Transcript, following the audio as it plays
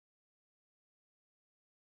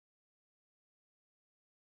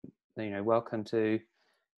welcome to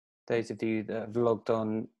those of you that have logged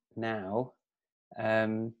on now.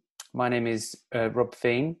 My name is Rob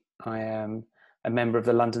Feen. I am a member of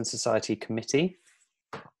the London Society Committee,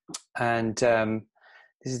 and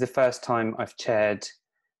this is the first time I've chaired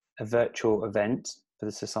a virtual event for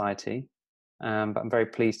the Society, but I'm very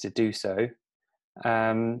pleased to do so.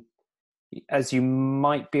 As you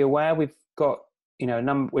might be aware, we've got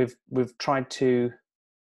we've tried to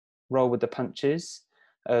roll with the punches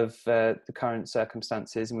of the current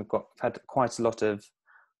circumstances, and we've had quite a lot of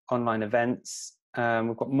online events.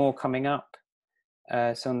 We've got more coming up.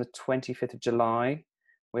 So on the 25th of July,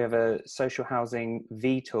 we have a social housing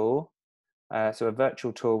V tour, so a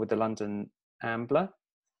virtual tour with the London Ambler,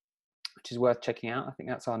 which is worth checking out. I think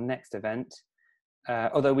that's our next event.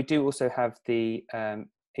 Although we do also have the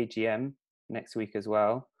AGM next week as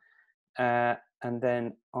well. And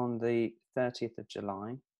then on the 30th of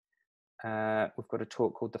July, we've got a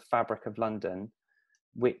talk called The Fabric of London,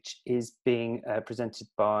 which is being presented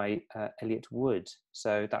by Elliot Wood.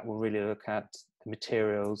 So that will really look at the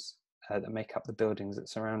materials that make up the buildings that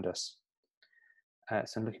surround us.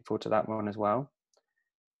 So I'm looking forward to that one as well.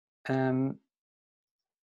 I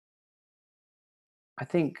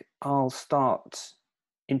think I'll start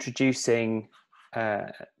introducing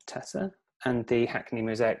Tessa and the Hackney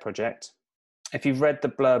Mosaic Project. If you've read the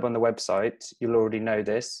blurb on the website, you'll already know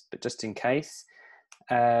this, but just in case,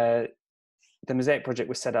 the Mosaic Project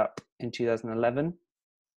was set up in 2011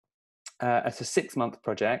 as a 6-month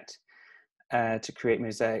project to create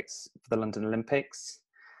mosaics for the London Olympics.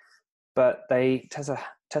 But Tessa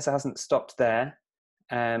hasn't stopped there,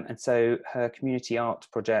 and so her community art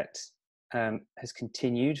project has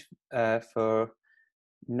continued for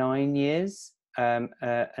 9 years, and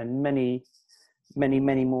many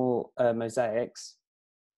more mosaics.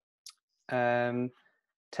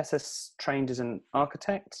 Tessa's trained as an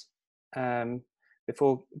architect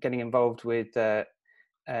before getting involved with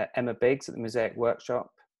Emma Biggs at the Mosaic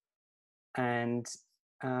Workshop, and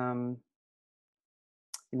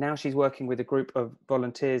now she's working with a group of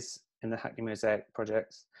volunteers in the Hackney Mosaic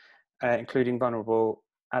Project, including vulnerable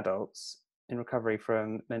adults in recovery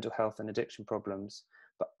from mental health and addiction problems.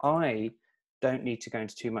 But I don't need to go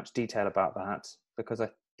into too much detail about that, because I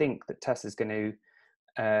think that Tessa's going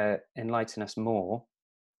to enlighten us more.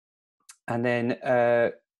 And then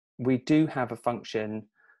we do have a function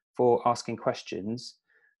for asking questions.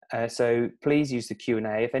 So please use the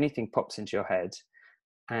Q&A if anything pops into your head,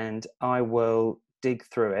 and I will dig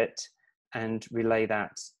through it and relay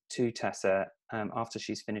that to Tessa after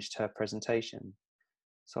she's finished her presentation.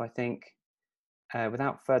 So I think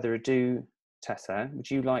without further ado, Tessa,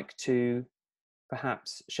 would you like to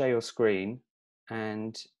perhaps share your screen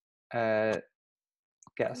and get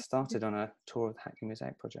us started on a tour of the Hackney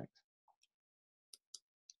Mosaic Project?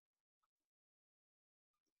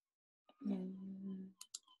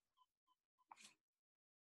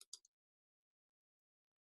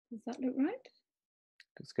 Does that look right?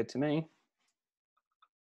 Looks good to me.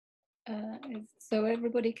 So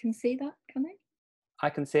everybody can see that, can they? I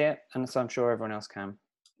can see it, and so I'm sure everyone else can.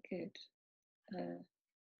 Good.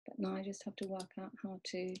 But now I just have to work out how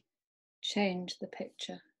to change the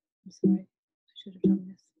picture. I'm sorry, I should have done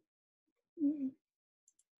this.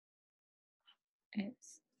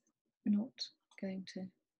 It's not going to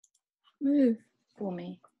move for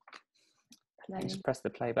me. Play. Just press the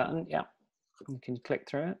play button, yeah. You can click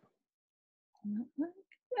through it.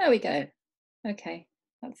 There we go. Okay,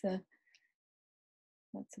 that's a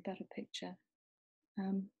better picture.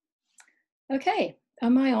 Okay,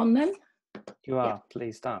 am I on then? You are. Yeah.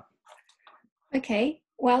 Please start. Okay,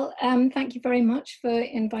 well, thank you very much for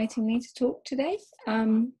inviting me to talk today.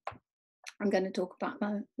 I'm going to talk about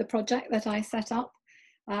the project that I set up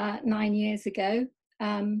 9 years ago.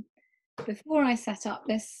 Before I set up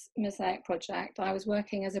this mosaic project, I was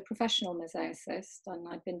working as a professional mosaicist, and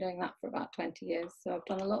I'd been doing that for about 20 years. So I've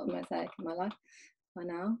done a lot of mosaic in my life by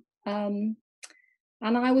now.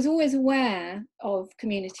 And I was always aware of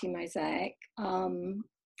community mosaic and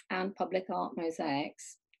public art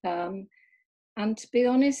mosaics. And to be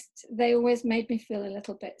honest, they always made me feel a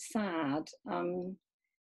little bit sad.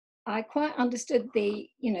 I quite understood the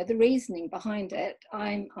reasoning behind it.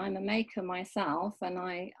 I'm a maker myself, and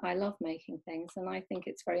I love making things, and I think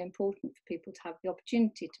it's very important for people to have the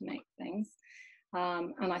opportunity to make things.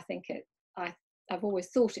 And I think I've always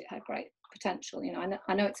thought it had great potential.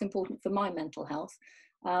 I know it's important for my mental health,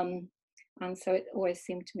 and so it always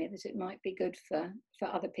seemed to me that it might be good for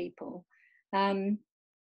other people.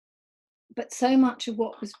 But so much of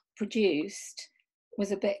what was produced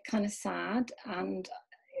was a bit kind of sad, and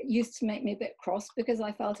used to make me a bit cross because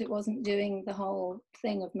I felt it wasn't doing the whole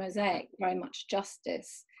thing of mosaic very much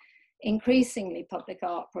justice. Increasingly, public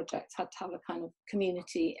art projects had to have a kind of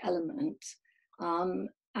community element.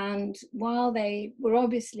 And while they were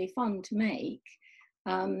obviously fun to make,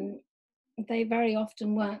 they very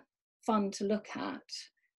often weren't fun to look at.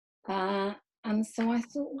 And so I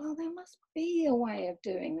thought, well, there must be a way of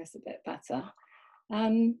doing this a bit better.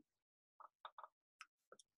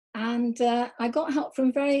 I got help from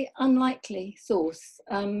a very unlikely source,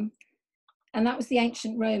 and that was the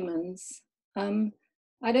ancient Romans.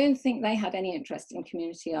 I don't think they had any interest in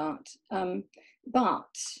community art,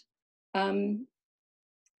 but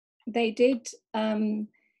they did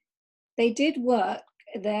work.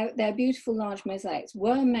 Their beautiful large mosaics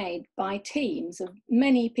were made by teams of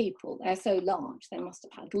many people. They're so large, they must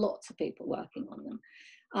have had lots of people working on them.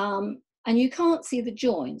 And you can't see the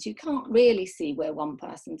joins. You can't really see where one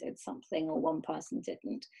person did something or one person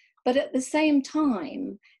didn't. But at the same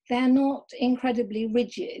time, they're not incredibly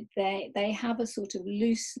rigid. They have a sort of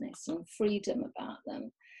looseness and freedom about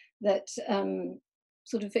them that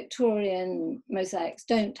sort of Victorian mosaics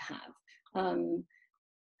don't have.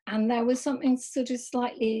 And there was something sort of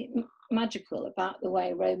slightly magical about the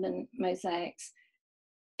way Roman mosaics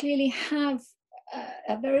clearly have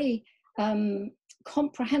a very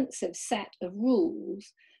comprehensive set of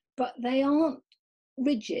rules, but they aren't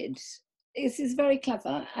rigid. This is very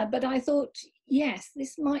clever, but I thought, yes,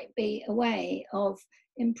 this might be a way of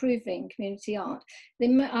improving community art.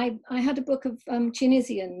 I had a book of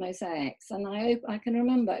Tunisian mosaics, and I can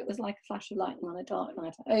remember it was like a flash of lightning on a dark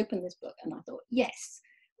night. I opened this book and I thought, yes,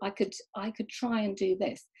 I could try and do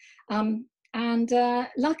this.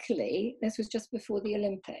 Luckily, this was just before the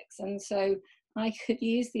Olympics, and so I could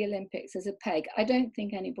use the Olympics as a peg. I don't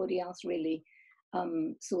think anybody else really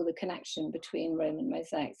saw the connection between Roman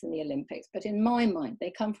mosaics and the Olympics, but in my mind,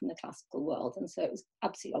 they come from the classical world, and so it was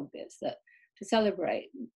absolutely obvious that to celebrate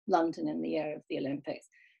London in the year of the Olympics,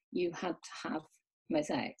 you had to have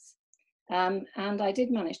mosaics. And I did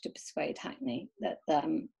manage to persuade Hackney that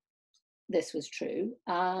this was true.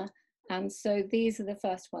 And so these are the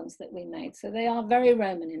first ones that we made. So they are very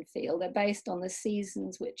Roman in feel. They're based on the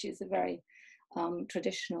seasons, which is a very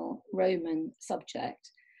traditional Roman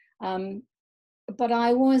subject. But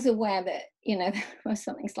I was aware that, there was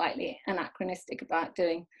something slightly anachronistic about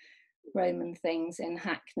doing Roman things in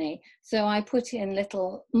Hackney. So I put in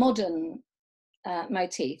little modern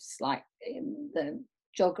motifs, like the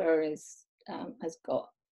jogger is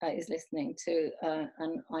listening to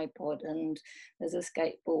an iPod, and there's a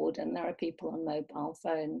skateboard, and there are people on mobile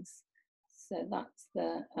phones. So that's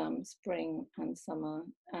the spring and summer,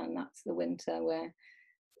 and that's the winter where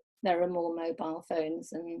there are more mobile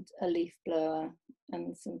phones and a leaf blower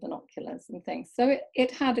and some binoculars and things. So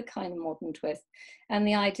it had a kind of modern twist. And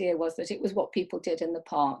the idea was that it was what people did in the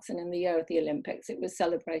parks, and in the year of the Olympics, it was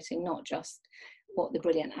celebrating not just what the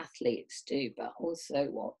brilliant athletes do, but also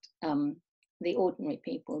what the ordinary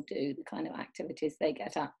people do, the kind of activities they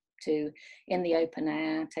get up to in the open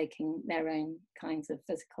air, taking their own kinds of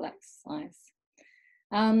physical exercise.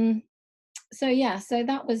 So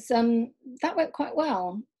that was that went quite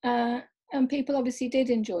well, and people obviously did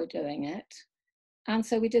enjoy doing it, and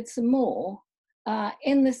so we did some more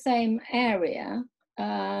in the same area.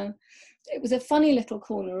 It was a funny little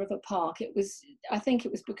corner of a park. I think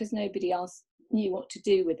it was because nobody else knew what to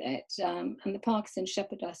do with it, and the park is in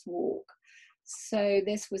Shepherdess Walk. So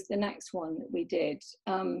this was the next one that we did.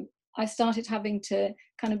 I started having to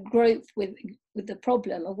kind of grope with the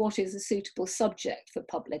problem of what is a suitable subject for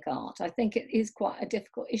public art. I think it is quite a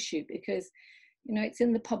difficult issue because, it's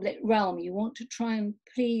in the public realm. You want to try and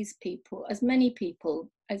please people, as many people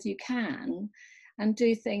as you can, and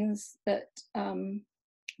do things that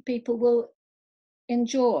people will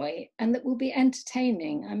enjoy and that will be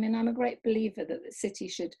entertaining. I mean, I'm a great believer that the city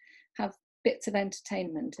should have bits of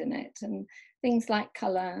entertainment in it, and things like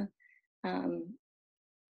colour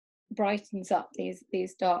brightens up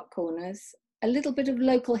these dark corners. A little bit of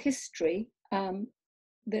local history, the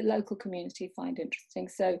local community find interesting.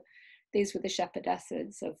 So these were the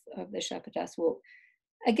shepherdesses of the Shepherdess Walk.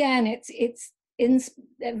 Again, it's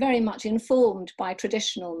very much informed by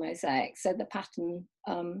traditional mosaics. So the pattern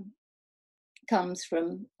comes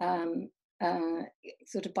from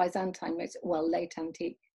sort of Byzantine, late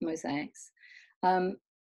antique mosaics.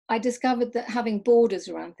 I discovered that having borders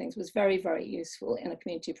around things was very, very useful in a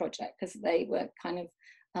community project because they were kind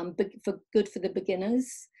of good for the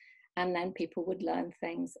beginners, and then people would learn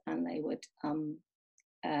things and they would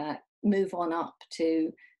move on up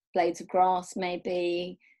to blades of grass,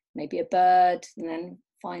 maybe a bird, and then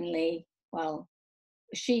finally, a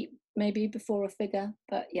sheep maybe before a figure,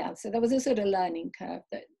 but yeah, so there was a sort of learning curve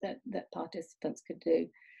that participants could do.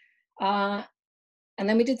 And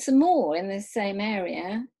then we did some more in this same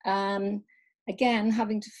area, again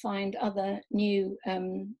having to find other new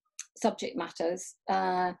subject matters,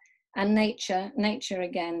 and nature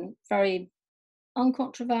again, very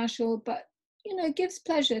uncontroversial, but you know, gives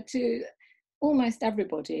pleasure to almost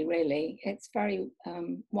everybody really. It's very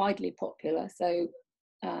widely popular, so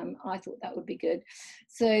I thought that would be good.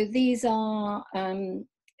 So these are,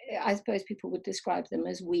 I suppose people would describe them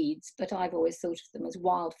as weeds, but I've always thought of them as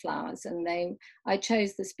wildflowers, and I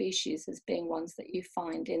chose the species as being ones that you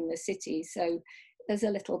find in the city. So there's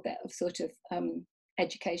a little bit of sort of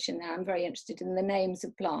education there. I'm very interested in the names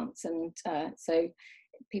of plants, and so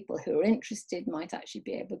people who are interested might actually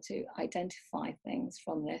be able to identify things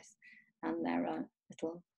from this, and there are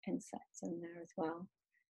little insects in there as well.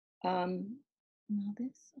 Now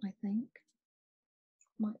this, I think,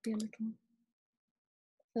 might be a little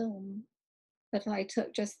film that I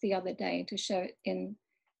took just the other day to show it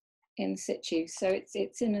in situ. So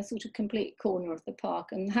it's in a sort of complete corner of the park,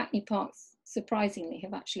 and Hackney Parks surprisingly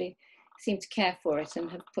have actually seemed to care for it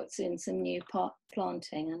and have put in some new park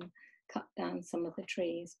planting and cut down some of the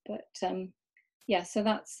trees. But yeah, so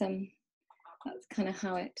that's kind of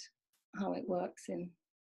how it works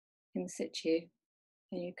in situ.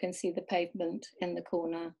 And you can see the pavement in the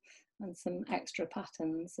corner and some extra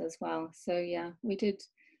patterns as well. So yeah, we did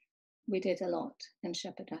a lot in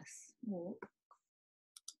Shepherdess Walk.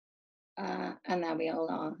 And there we all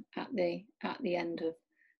are at the end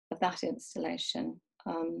of that installation.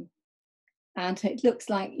 And it looks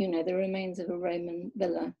like, you know, the remains of a Roman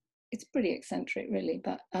villa. It's pretty eccentric really,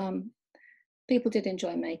 but people did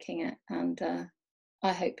enjoy making it, and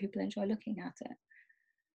I hope people enjoy looking at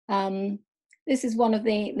it. This is one of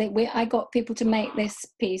I got people to make this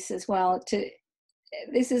piece as well.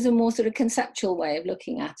 This is a more sort of conceptual way of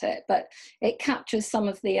looking at it, but it captures some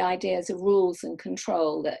of the ideas of rules and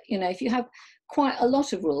control that, you know, if you have quite a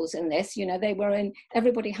lot of rules in this, you know,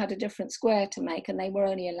 everybody had a different square to make, and they were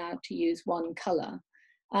only allowed to use one colour.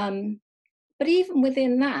 But even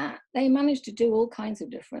within that, they managed to do all kinds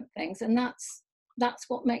of different things, and that's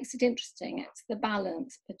what makes it interesting. It's the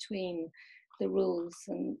balance between the rules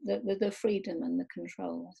and the freedom and the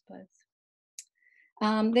control, I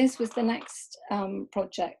suppose. This was the next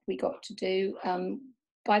project we got to do.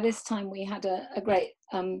 By this time we had a great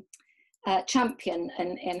champion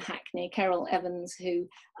in Hackney, Carol Evans, who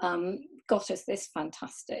got us this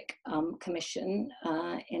fantastic commission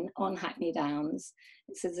on Hackney Downs.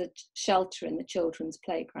 This is a shelter in the children's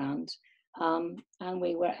playground, and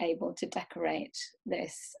we were able to decorate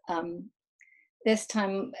this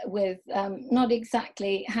time with not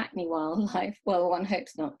exactly Hackney wildlife, well, one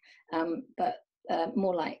hopes not, but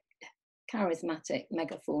more like charismatic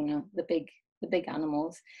megafauna, the big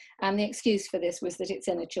animals. And the excuse for this was that it's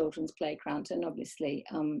in a children's playground, and obviously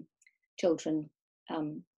children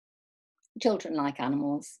like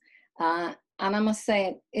animals. And I must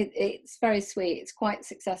say, it's very sweet. It's quite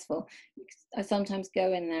successful. I sometimes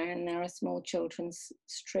go in there, and there are small children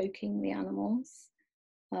stroking the animals.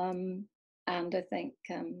 And I think,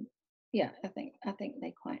 yeah, I think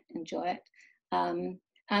they quite enjoy it.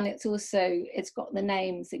 And it's got the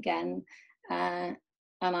names again, and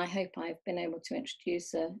I hope I've been able to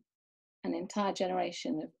introduce an entire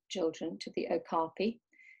generation of children to the okapi,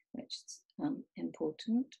 which is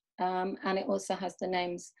important. And it also has the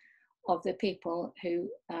names of the people who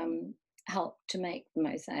helped to make the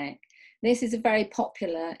mosaic. This is a very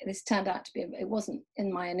popular, this turned out to be, it wasn't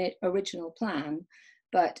in my original plan,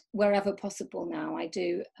 but wherever possible now, I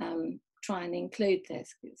do try and include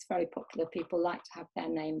this. It's very popular. People like to have their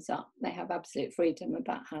names up. They have absolute freedom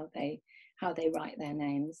about how they write their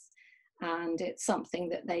names. And it's something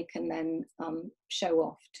that they can then show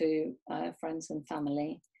off to friends and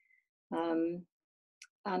family. And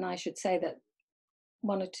I should say that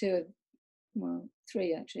one or two, well,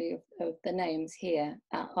 three actually, of the names here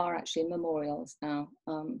are actually memorials now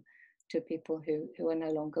to people who are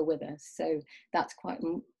no longer with us. So that's quite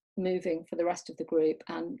moving for the rest of the group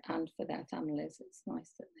and for their families. It's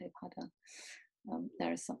nice that they've had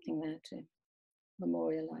there is something there to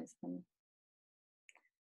memorialise them.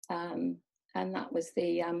 And that was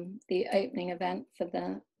the opening event for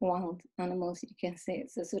the wild animals. You can see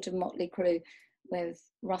it's a sort of motley crew with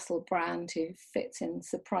Russell Brand, who fits in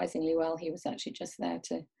surprisingly well. He was actually just there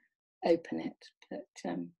to open it, but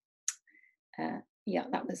yeah,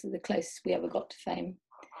 that was the closest we ever got to fame.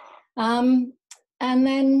 And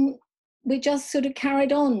then we just sort of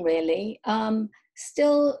carried on, really,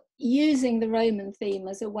 still using the Roman theme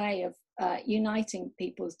as a way of uniting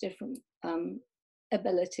people's different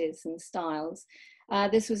abilities and styles.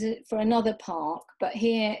 This was for another park, but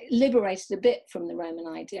here liberated a bit from the Roman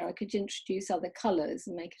idea. I could introduce other colours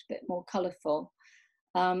and make it a bit more colourful.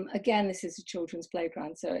 Again, this is a children's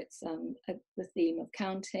playground, so it's the theme of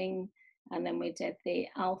counting, and then we did the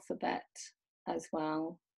alphabet as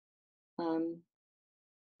well.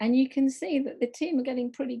 And you can see that the team are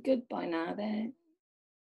getting pretty good by now.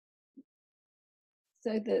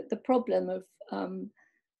 So the problem of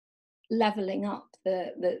leveling up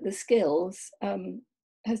the skills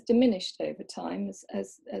has diminished over time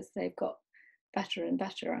as they've got better and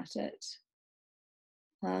better at it.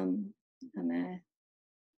 And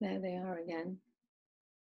there they are again.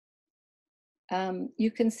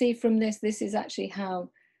 You can see from this is actually how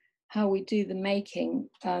we do the making.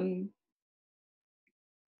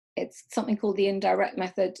 It's something called the indirect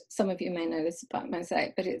method. Some of you may know this about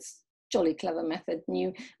mosaic, but it's a jolly clever method. And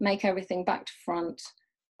you make everything back to front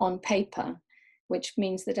on paper, which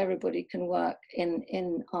means that everybody can work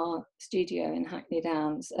in our studio in Hackney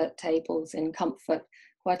Downs at tables in comfort.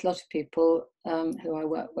 Quite a lot of people who I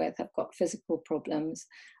work with have got physical problems,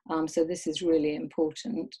 so this is really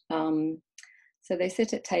important. So they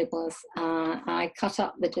sit at tables. I cut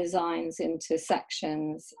up the designs into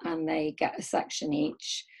sections, and they get a section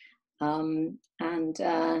each. And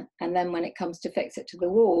then when it comes to fix it to the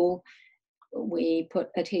wall, we put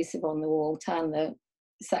adhesive on the wall, turn the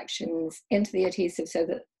sections into the adhesive so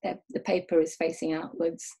that the paper is facing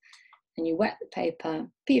outwards, and you wet the paper,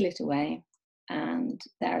 peel it away, and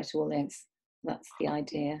there it all is. That's the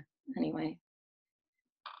idea anyway.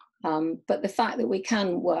 But the fact that we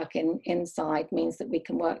can work inside means that we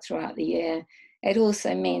can work throughout the year. It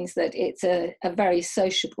also means that it's a very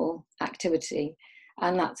sociable activity,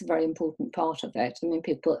 and that's a very important part of it. I mean,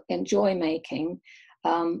 people enjoy making,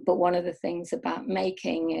 but one of the things about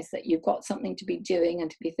making is that you've got something to be doing and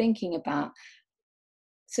to be thinking about,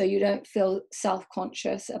 so you don't feel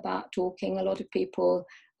self-conscious about talking. A lot of people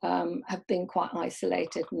have been quite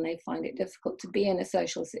isolated, and they find it difficult to be in a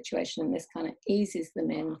social situation, and this kind of eases them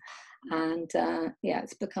in. And yeah,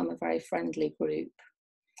 it's become a very friendly group.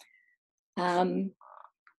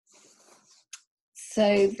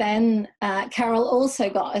 So then Carol also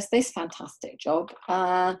got us this fantastic job,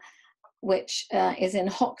 which is in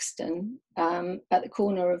Hoxton, at the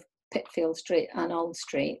corner of Pitfield Street and Old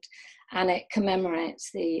Street, and it commemorates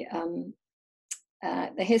the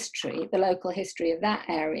history, the local history of that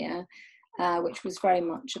area, which was very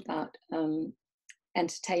much about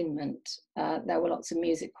entertainment. There were lots of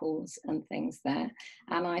music halls and things there,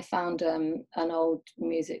 and I found an old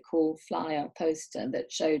music hall flyer poster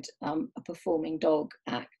that showed a performing dog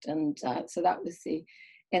act, and so that was the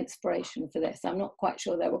inspiration for this. I'm not quite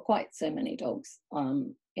sure there were quite so many dogs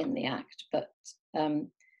in the act, but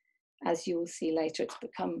as you will see later, it's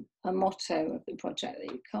become a motto of the project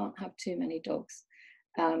that you can't have too many dogs.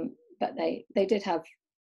 But they did have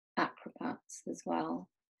acrobats as well.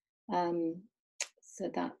 So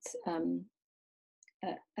that's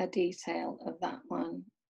a detail of that one,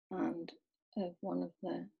 and of one of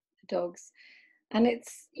the dogs. And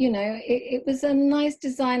it's, you know, it was a nice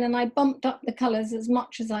design, and I bumped up the colours as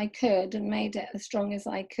much as I could and made it as strong as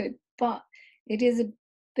I could. But it is a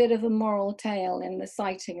bit of a moral tale in the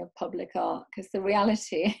sighting of public art, because the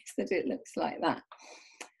reality is that it looks like that.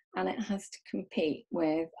 And it has to compete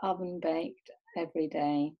with oven baked every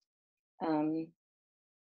day,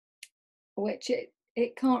 which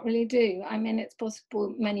it can't really do. I mean, it's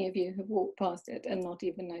possible many of you have walked past it and not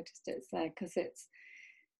even noticed it's there, because it's,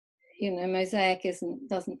 you know, mosaic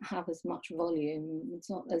doesn't have as much volume. It's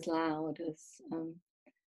not as loud as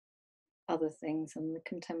other things in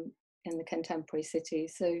the contemporary city.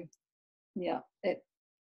 So yeah,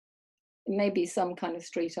 maybe some kind of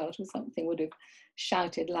street art or something would have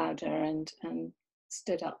shouted louder and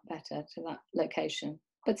stood up better to that location.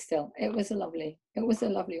 But still, it was a lovely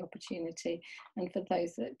opportunity. And for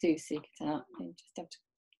those that do seek it out, you just have to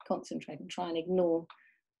concentrate and try and ignore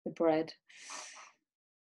the bread.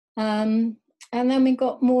 And then we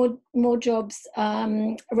got more jobs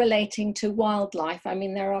relating to wildlife. I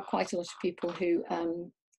mean, there are quite a lot of people who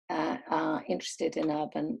are interested in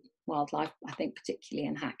urban wildlife, I think particularly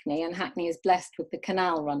in Hackney, and Hackney is blessed with the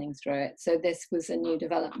canal running through it. So this was a new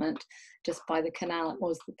development just by the canal. It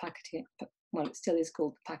was the Packington, well, it still is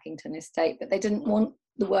called the Packington Estate, but they didn't want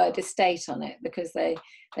the word estate on it because they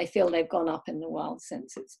feel they've gone up in the world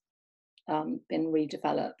since it's been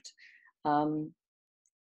redeveloped.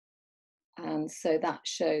 And so that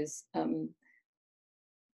shows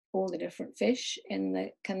all the different fish in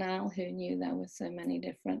the canal. Who knew there were so many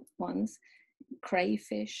different ones?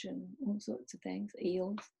 Crayfish and all sorts of things,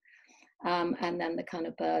 eels, and then the kind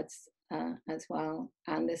of birds as well.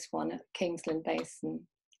 And this one at Kingsland Basin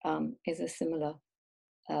is a similar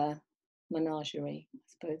menagerie, I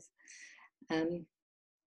suppose.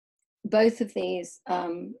 Both of these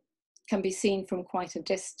can be seen from quite a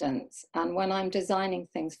distance. And when I'm designing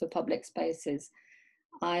things for public spaces,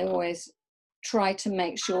 I always try to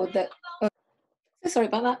make sure that, oh, sorry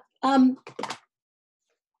about that.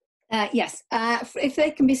 Yes, if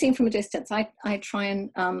they can be seen from a distance, I try and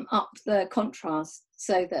up the contrast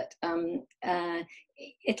so that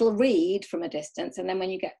it'll read from a distance, and then when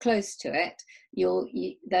you get close to it,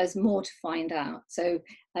 there's more to find out. So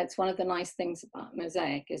that's one of the nice things about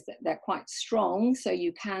mosaic, is that they're quite strong, so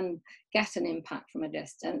you can get an impact from a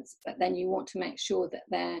distance, but then you want to make sure that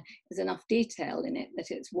there is enough detail in it that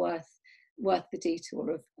it's worth the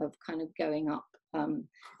detour of kind of going up and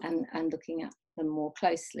looking at them more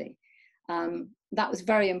closely. That was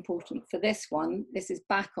very important for this one. This is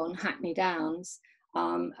back on Hackney Downs,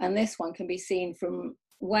 and this one can be seen from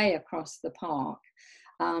way across the park.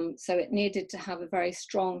 So it needed to have a very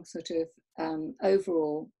strong sort of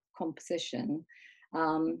overall composition,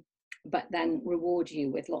 but then reward you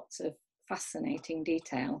with lots of fascinating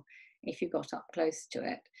detail if you got up close to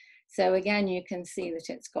it. So again, you can see that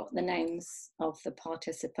it's got the names of the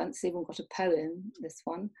participants. It's even got a poem, this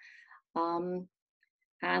one.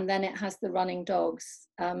 And then it has the running dogs.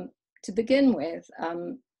 To begin with,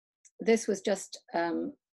 this was just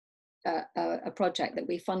a project that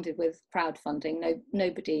we funded with crowdfunding.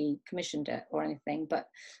 Nobody commissioned it or anything, but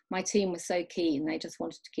my team was so keen, they just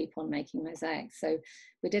wanted to keep on making mosaics. So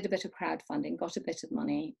we did a bit of crowdfunding, got a bit of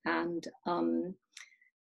money, and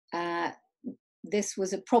this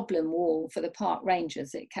was a problem wall for the park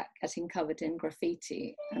rangers. It kept getting covered in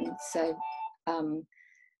graffiti, and so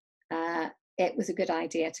it was a good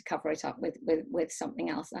idea to cover it up with something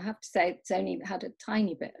else. I have to say, it's only had a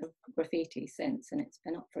tiny bit of graffiti since, and it's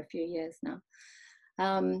been up for a few years now.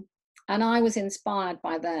 And I was inspired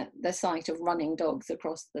by the sight of running dogs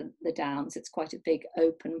across the downs. It's quite a big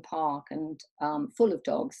open park and full of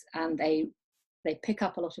dogs, and they pick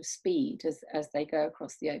up a lot of speed as they go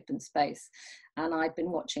across the open space. And I've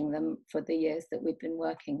been watching them for the years that we've been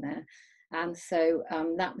working there. And so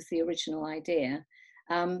that was the original idea.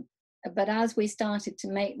 But as we started to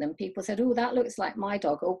make them, people said, oh, that looks like my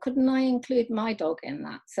dog, or couldn't I include my dog in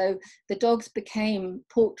that? So the dogs became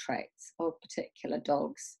portraits of particular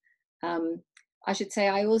dogs. I should say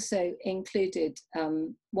I also included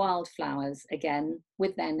wildflowers, again,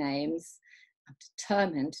 with their names. I'm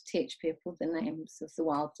determined to teach people the names of the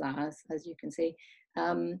wildflowers, as you can see.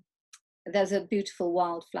 There's a beautiful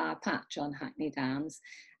wildflower patch on Hackney Downs,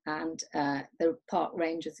 and the park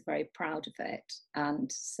rangers are very proud of it,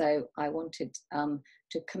 and so I wanted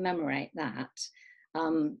to commemorate that.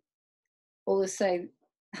 Also,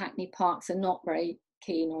 Hackney parks are not very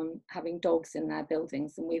keen on having dogs in their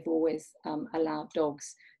buildings, and we've always allowed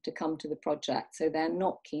dogs to come to the project, so they're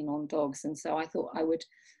not keen on dogs, and so I thought I would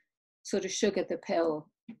sort of sugar the pill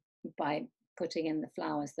by putting in the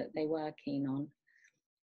flowers that they were keen on.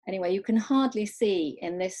 Anyway, you can hardly see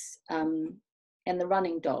in this in the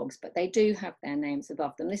running dogs, but they do have their names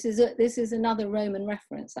above them. This is another Roman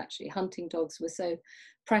reference, actually. Hunting dogs were so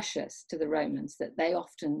precious to the Romans that they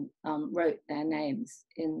often wrote their names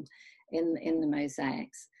in the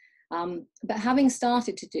mosaics. But having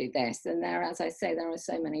started to do this, and there, as I say, there are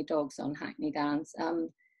so many dogs on Hackney Downs,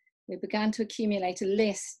 we began to accumulate a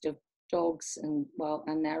list of dogs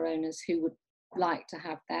and their owners who would like to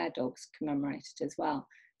have their dogs commemorated as well.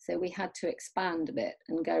 So we had to expand a bit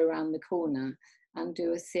and go around the corner and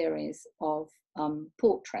do a series of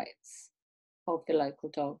portraits of the local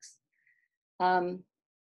dogs. And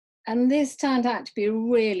this turned out to be a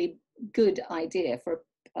really good idea for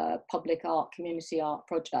a public art, community art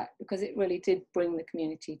project, because it really did bring the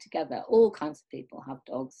community together. All kinds of people have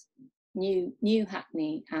dogs, new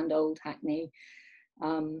Hackney and old Hackney,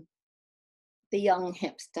 the young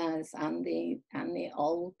hipsters and the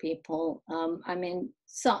old people. I mean,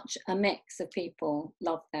 such a mix of people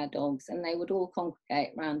love their dogs, and they would all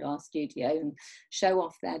congregate around our studio and show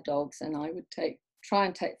off their dogs, and I would try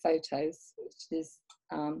and take photos, which is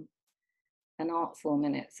an art form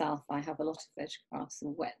in itself. I have a lot of photographs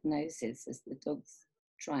of wet noses as the dogs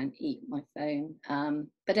try and eat my phone.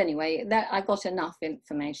 But anyway, I got enough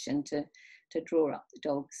information to draw up the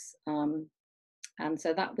dogs, and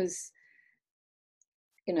so that was,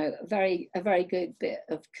 you know, a very good bit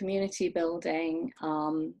of community building,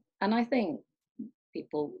 and I think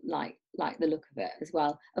people like the look of it as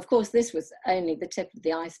well. Of course, this was only the tip of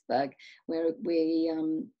the iceberg, where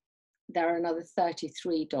there are another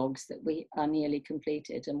 33 dogs that we are nearly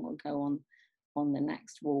completed, and will go on the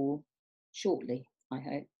next wall shortly, I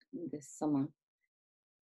hope. this summer.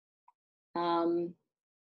 And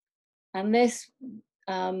this,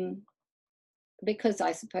 because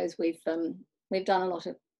I suppose we've done a lot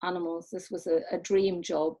of animals, this was a dream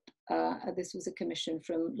job. This was a commission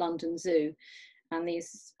from London Zoo, and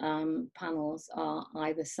these panels are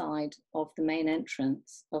either side of the main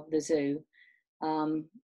entrance of the zoo.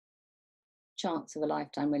 Chance of a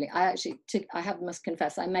lifetime, really. I must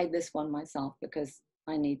confess, I made this one myself because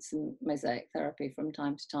I need some mosaic therapy from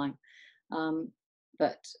time to time.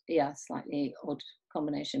 But yeah, slightly odd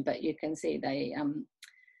combination, but you can see they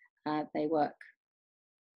work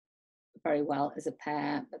very well as a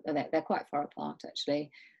pair, but they're quite far apart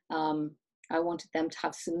actually. I wanted them to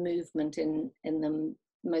have some movement in them.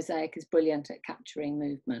 Mosaic is brilliant at capturing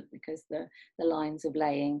movement because the lines of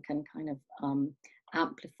laying can kind of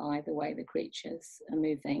amplify the way the creatures are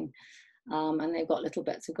moving. And they've got little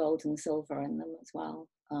bits of gold and silver in them as well,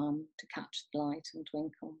 to catch the light and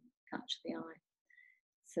twinkle, catch the eye.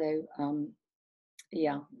 So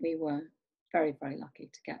yeah, we were very, very lucky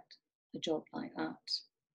to get a job like that.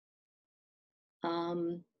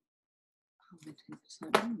 I'm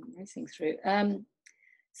racing through.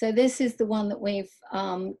 So this is the one that we've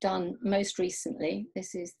done most recently.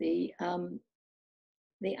 This is the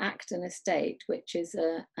Acton estate, which is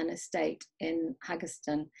an estate in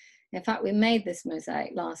Haggerston. In fact, we made this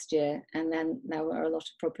mosaic last year, and then there were a lot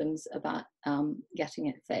of problems about getting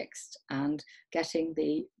it fixed and getting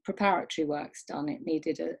the preparatory works done. It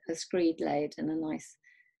needed a screed laid and a nice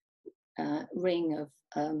ring of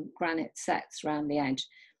granite setts around the edge.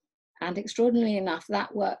 And extraordinarily enough,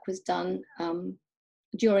 that work was done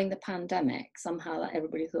during the pandemic. Somehow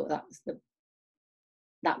everybody thought that was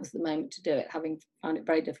the moment to do it, having found it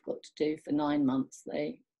very difficult to do for 9 months.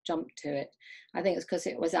 They jumped to it. I think it's because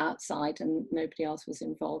it was outside and nobody else was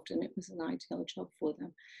involved, and it was an ideal job for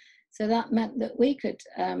them. So that meant that we could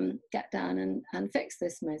get down and fix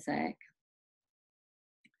this mosaic.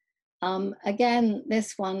 Again,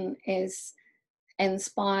 this one is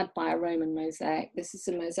inspired by a Roman mosaic. This is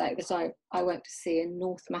a mosaic that I went to see in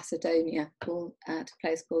North Macedonia, at a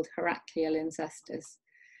place called Hackney Mosaic,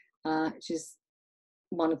 which is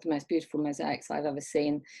one of the most beautiful mosaics I've ever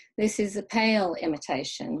seen. This is a pale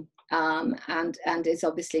imitation, and is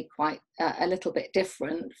obviously quite a little bit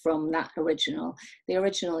different from that original. The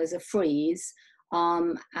original is a frieze,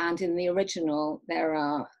 and in the original there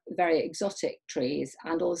are very exotic trees,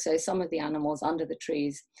 and also some of the animals under the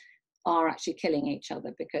trees are actually killing each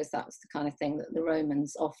other, because that's the kind of thing that the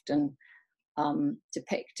Romans often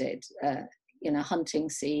depicted. Hunting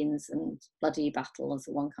scenes and bloody battles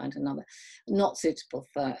of one kind or another, not suitable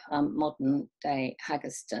for modern day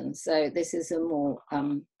Haggerston. So this is a more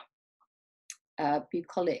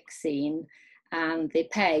bucolic scene, and the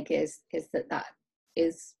peg is that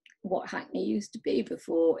is what Hackney used to be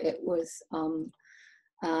before it was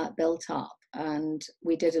built up. And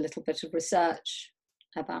we did a little bit of research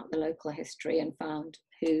about the local history and found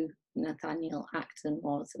who Nathaniel Acton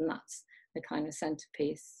was, and that's the kind of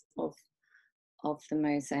centerpiece of the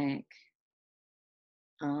mosaic.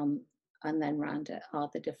 And then round it are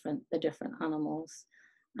the different animals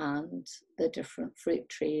and the different fruit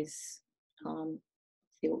trees,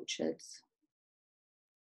 the orchards.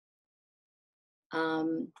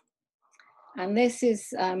 And this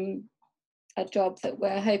is a job that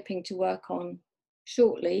we're hoping to work on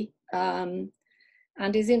shortly,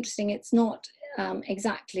 and is interesting. It's not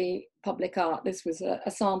exactly public art. This was a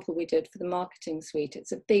sample we did for the marketing suite.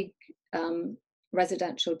 It's a big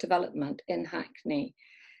residential development in Hackney,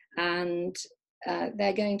 and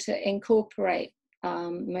they're going to incorporate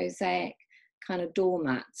mosaic kind of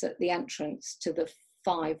doormats at the entrance to the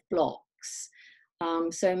 5 blocks.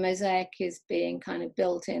 So mosaic is being kind of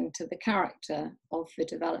built into the character of the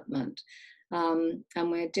development, and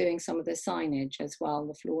we're doing some of the signage as well,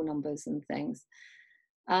 the floor numbers and things.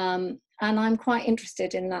 And I'm quite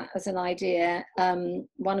interested in that as an idea.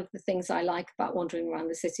 One of the things I like about wandering around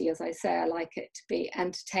the city, as I say, I like it to be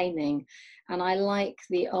entertaining. And I like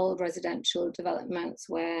the old residential developments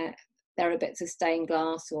where there are bits of stained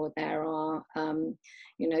glass, or there are,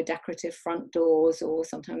 decorative front doors, or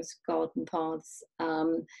sometimes garden paths.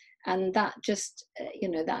 And that just,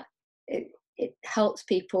 it helps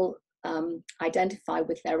people identify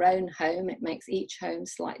with their own home. It makes each home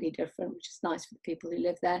slightly different, which is nice for the people who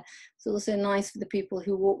live there. It's also nice for the people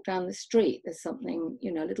who walk down the street. There's something,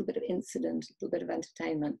 a little bit of incident, a little bit of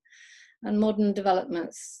entertainment. And modern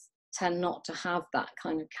developments tend not to have that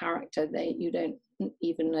kind of character. You don't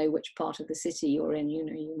even know which part of the city you're in.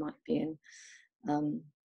 You might be in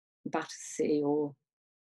Battersea or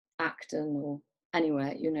Acton or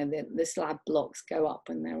anywhere. The slab blocks go up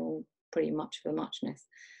and they're all pretty much of a muchness.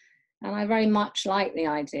 And I very much like the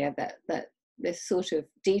idea that this sort of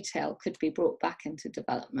detail could be brought back into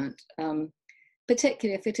development,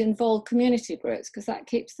 particularly if it involved community groups, because that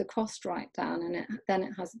keeps the cost right down, and then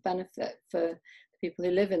it has a benefit for the people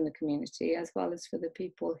who live in the community as well as for the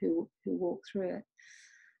people who walk through it.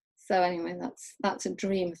 So anyway, that's a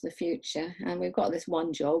dream of the future, and we've got this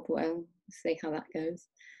one job. Well, we'll see how that goes.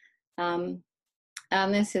 And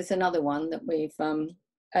this is another one that we've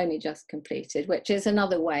only just completed, which is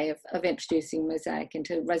another way of introducing mosaic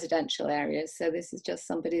into residential areas. So this is just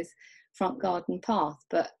somebody's front garden path,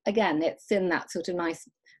 but again, it's in that sort of nice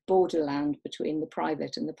borderland between the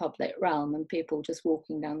private and the public realm, and people just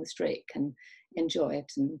walking down the street can enjoy it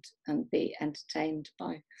and be entertained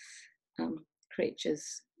by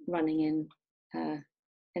creatures running in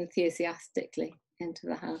enthusiastically into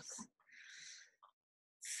the house.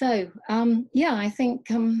 So yeah, I think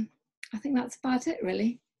that's about it,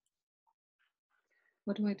 really.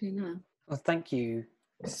 What do I do now? Well, thank you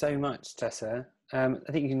so much, Tessa. I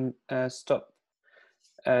think you can stop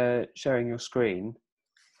sharing your screen,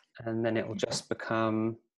 and then it will just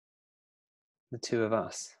become the two of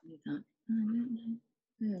us. I don't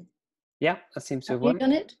know. Yeah, that seems to have you worked.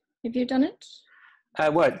 done it? Have you done it?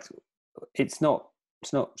 Well, it's not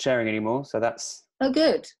sharing anymore, so that's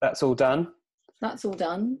good. That's all done. That's all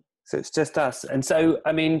done. So it's just us, and so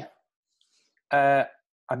I mean, I've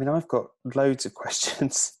got loads of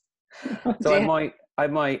questions, so I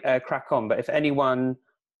might crack on. But if anyone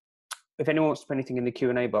wants to put anything in the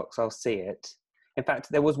Q&A box, I'll see it. In fact,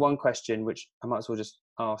 there was one question which I might as well just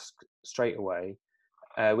ask straight away,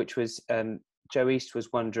 which was Jo East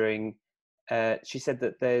was wondering. She said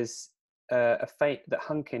that there's that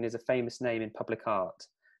Hunkin is a famous name in public art,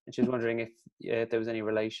 and she was wondering if there was any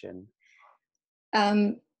relation.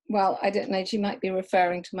 Well, I don't know. She might be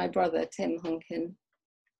referring to my brother, Tim Hunkin.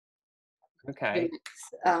 Okay.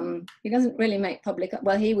 He doesn't really make public art.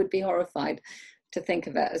 Well, he would be horrified to think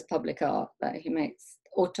of it as public art, but he makes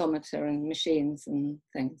automata and machines and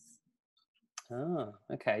things. Ah,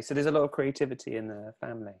 okay. So there's a lot of creativity in the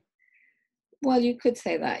family. Well, you could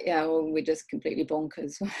say that, yeah, or we're just completely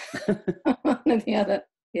bonkers. One or the other,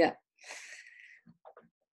 yeah.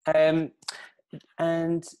 And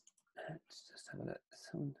let's just have a look.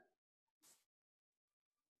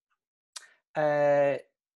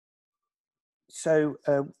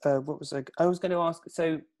 What was I was going to ask?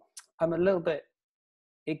 So I'm a little bit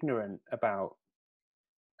ignorant about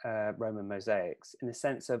Roman mosaics in the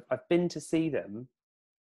sense of I've been to see them,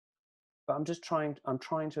 but I'm trying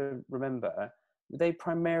to remember, were they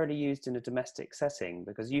primarily used in a domestic setting?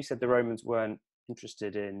 Because you said the Romans weren't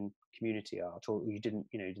interested in community art, or you didn't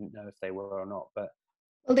know if they were or not, but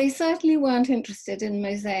well, they certainly weren't interested in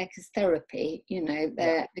mosaic as therapy,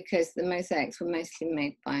 because the mosaics were mostly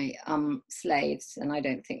made by slaves, and I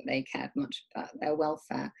don't think they cared much about their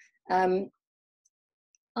welfare.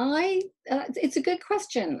 It's a good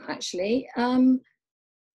question, actually.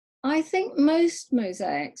 I think most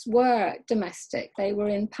mosaics were domestic. They were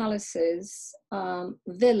in palaces.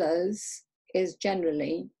 Villas is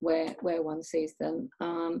generally where one sees them.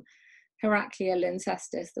 Heraclea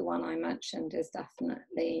Lyncestis, the one I mentioned, is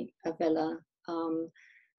definitely a villa.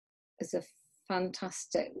 There's a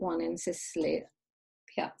fantastic one in Sicily,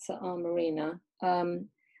 Piazza Armerina.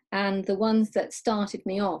 And the ones that started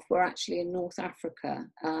me off were actually in North Africa,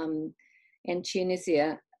 in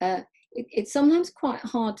Tunisia. It's sometimes quite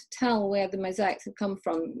hard to tell where the mosaics have come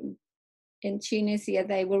from. In Tunisia,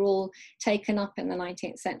 they were all taken up in the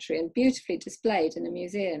 19th century and beautifully displayed in a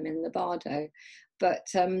museum in the Bardo. But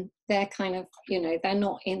they're kind of, they're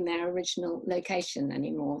not in their original location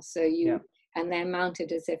anymore. So and they're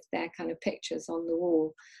mounted as if they're kind of pictures on the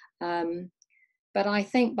wall. But I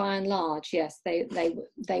think by and large, yes, they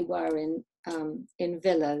were in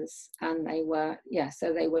villas, and they were,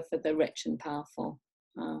 so they were for the rich and powerful,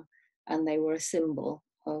 and they were a symbol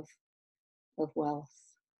of wealth.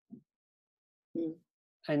 Mm.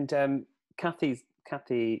 And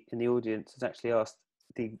Kathy in the audience has actually asked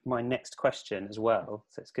my next question as well,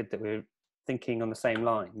 so it's good that we're thinking on the same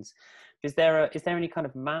lines. Is there any kind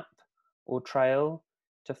of map or trail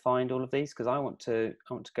to find all of these? Because I want to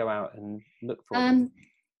go out and look for them.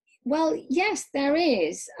 Well, yes, there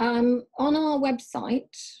is. On our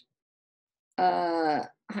website,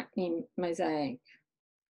 Hackney Mosaic,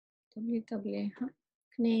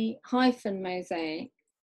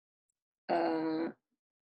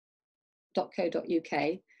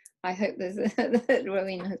 www.hackney-mosaic.co.uk. I hope that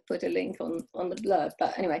Rowena has put a link on the blurb.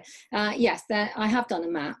 But anyway, yes, I have done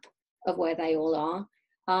a map of where they all are.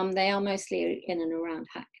 They are mostly in and around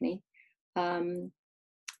Hackney. And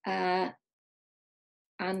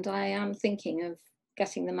I am thinking of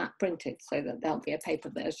getting the map printed so that there'll be a paper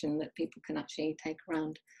version that people can actually take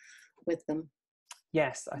around with them.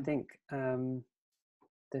 Yes, I think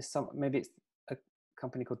there's maybe it's a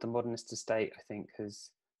company called the Modernist Estate, I think, has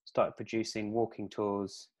started producing walking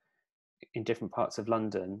tours in different parts of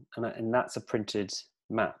London, and that's a printed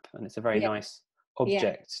map, and it's a very nice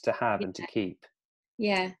object to have and to keep.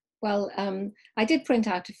 Yeah, well, I did print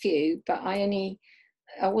out a few, but I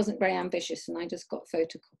wasn't very ambitious, and I just got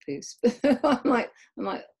photocopies. I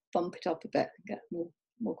might bump it up a bit and get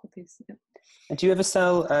more copies. Yeah. And do you ever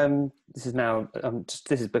sell? This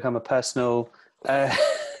has become a personal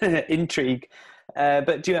intrigue.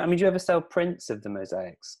 But do you ever sell prints of the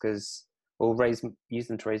mosaics, or use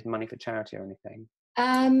them to raise money for charity or anything?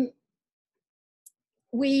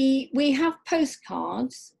 We have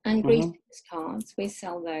postcards and greetings cards. We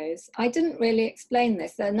sell those. I didn't really explain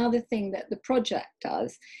this. Another thing that the project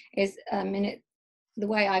does is, the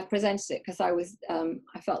way I've presented it, because I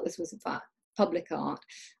felt this was about public art,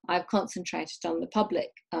 I've concentrated on the public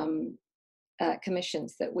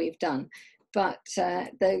commissions that we've done. But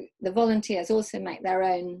the volunteers also make their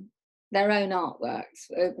own artworks,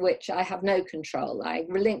 which I have no control. I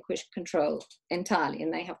relinquish control entirely,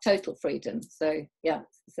 and they have total freedom. So yeah,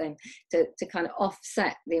 it's the same. To kind of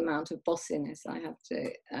offset the amount of bossiness I have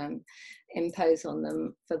to impose on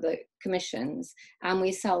them for the commissions, and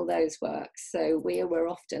we sell those works. So we're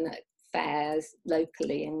often at fairs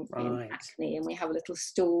locally in Hackney, and we have a little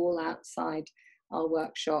stall outside our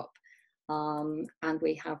workshop, and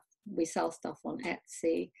we sell stuff on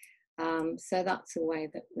Etsy. So that's a way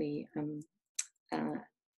that we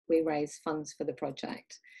raise funds for the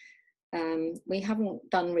project. We haven't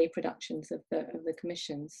done reproductions of the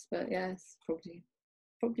commissions, but yes,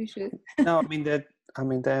 probably should. No,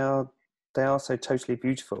 they are so totally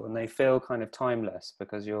beautiful, and they feel kind of timeless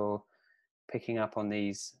because you're picking up on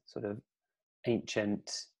these sort of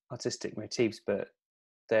ancient artistic motifs, but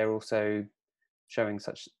they're also showing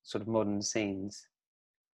such sort of modern scenes.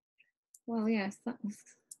 Well, yes,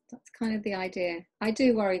 that's kind of the idea. I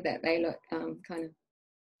do worry that they look kind of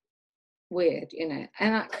weird,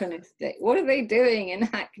 anachronistic. What are they doing in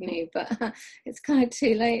Hackney? But it's kind of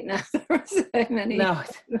too late now. There are so many. No,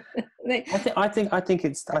 I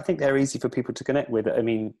think they're easy for people to connect with. I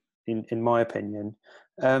mean, in my opinion,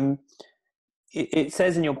 it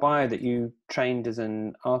says in your bio that you trained as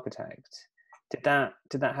an architect. Did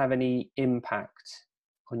that have any impact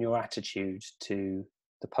on your attitude to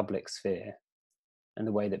the public sphere and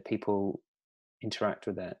the way that people interact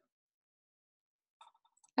with it?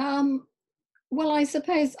 Well, I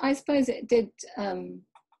suppose it did.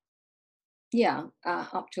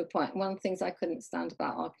 Up to a point. One of the things I couldn't stand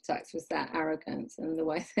about architects was their arrogance and the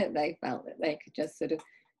way that they felt that they could just sort of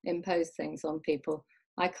impose things on people.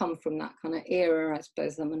 I come from that kind of era. I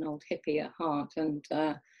suppose I'm an old hippie at heart, and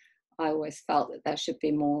I always felt that there should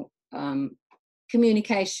be more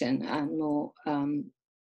communication and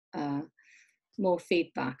more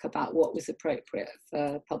feedback about what was appropriate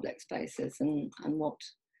for public spaces and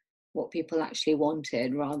what people actually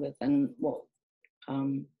wanted, rather than what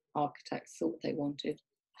architects thought they wanted.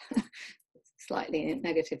 Slightly a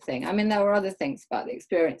negative thing. I mean, there were other things about the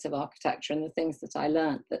experience of architecture and the things that I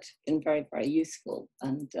learned that have been very, very useful,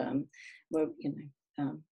 and were,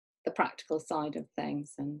 the practical side of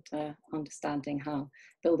things, and understanding how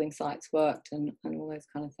building sites worked and all those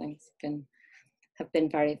kind of things have been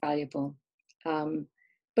very valuable.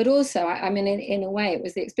 But also, I mean, in a way, it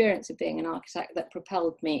was the experience of being an architect that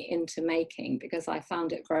propelled me into making, because I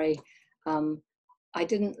found it very, I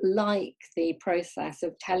didn't like the process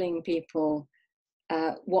of telling people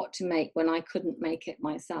what to make when I couldn't make it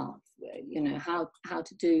myself. How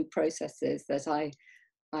to do processes that I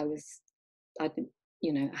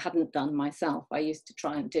hadn't done myself. I used to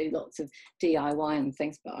try and do lots of DIY and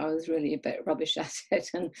things, but I was really a bit rubbish at it,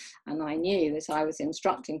 and I knew that I was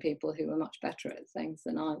instructing people who were much better at things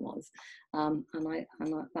than I was, and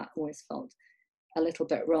that always felt a little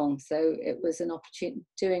bit wrong. So it was an opportunity.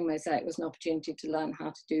 Doing Mosaic was an opportunity to learn how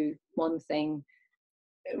to do one thing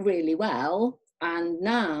really well. And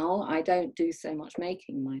now I don't do so much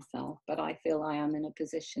making myself, but I feel I am in a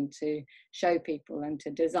position to show people and to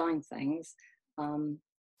design things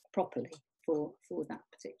properly for that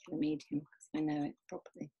particular medium, because I know it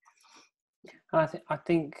properly. I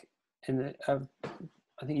think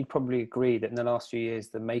you'd probably agree that in the last few years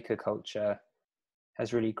the maker culture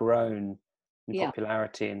has really grown in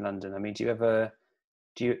popularity in London. I mean,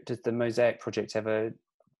 does the Mosaic Project ever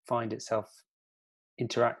find itself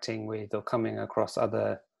interacting with or coming across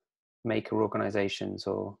other maker organisations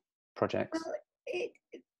or projects? Well,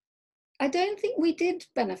 I don't think we did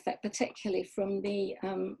benefit particularly from the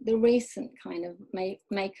recent kind of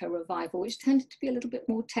maker revival, which tended to be a little bit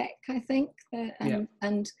more tech, I think,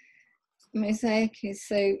 and Mosaic is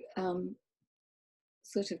so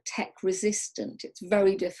sort of tech resistant. It's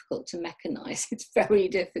very difficult to mechanize. It's very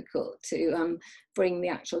difficult to bring the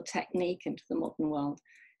actual technique into the modern world.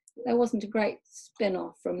 There wasn't a great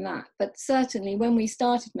spin-off from that, but certainly when we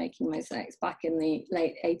started making mosaics back in the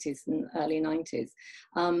late 80s and early 90s,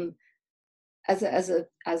 as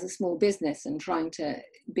a small business and trying to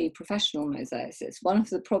be professional mosaicists, one of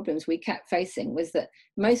the problems we kept facing was that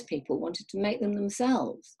most people wanted to make them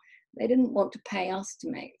themselves. They didn't want to pay us to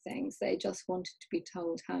make things. They just wanted to be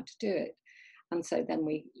told how to do it. And so then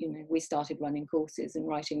we started running courses and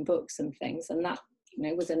writing books and things, and that,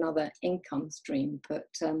 was another income stream. But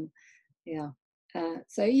that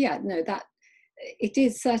it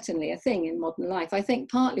is certainly a thing in modern life. I think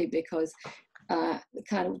partly because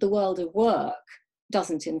kind of the world of work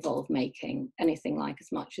doesn't involve making anything like as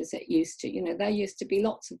much as it used to. There used to be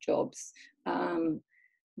lots of jobs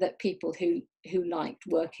that people who liked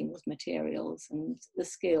working with materials and the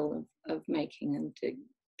skill of making and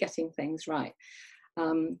getting things right.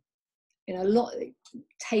 A lot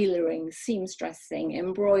tailoring, seamstressing,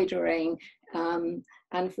 embroidering, and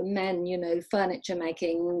for men, furniture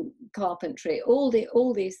making, carpentry, all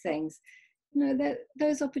these things.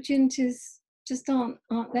 Those opportunities just aren't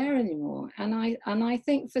there anymore. And I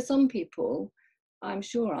think for some people, I'm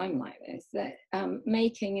sure I'm like this, that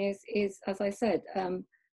making is, as I said,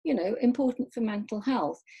 important for mental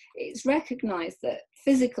health. It's recognized that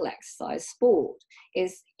physical exercise, sport,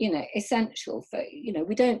 is, essential for,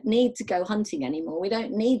 we don't need to go hunting anymore. We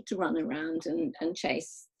don't need to run around and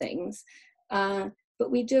chase things, but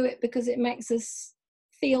we do it because it makes us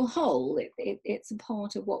feel whole. It's a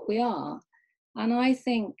part of what we are. And I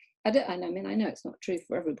think, I know it's not true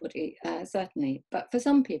for everybody, certainly, but for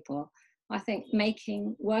some people, I think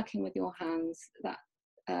working with your hands, that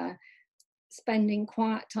spending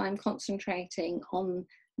quiet time concentrating on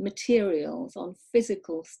materials, on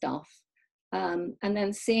physical stuff, and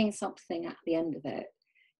then seeing something at the end of it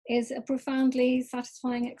is a profoundly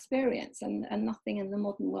satisfying experience, and nothing in the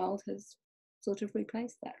modern world has sort of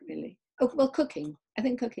replaced that, really. Oh, well, cooking. I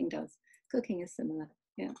think cooking does. Cooking is similar,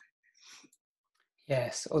 yeah.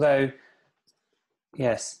 Yes, although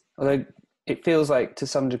it feels like to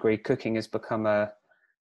some degree cooking has become a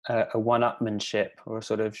one-upmanship or a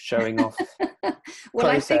sort of showing off well,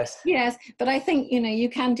 process. But I think you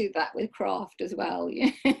can do that with craft as well.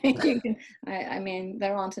 You can. I mean,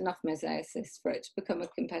 there aren't enough mosaicists for it to become a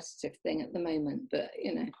competitive thing at the moment, but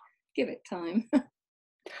give it time.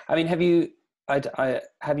 I mean, have you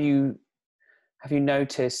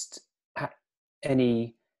noticed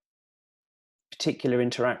any particular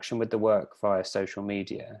interaction with the work via social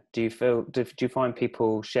media? Do you find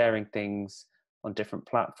people sharing things on different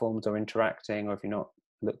platforms or interacting, or have you not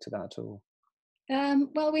looked at that at all?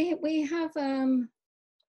 Well, we have an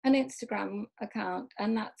Instagram account,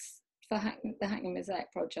 and that's for the Hackney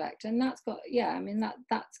Mosaic Project, and that's got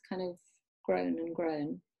that's kind of grown and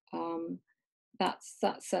grown. That's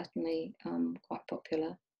certainly quite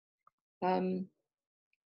popular.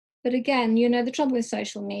 But again, the trouble with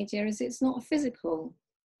social media is it's not physical.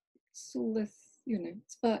 It's all this,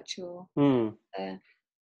 it's virtual.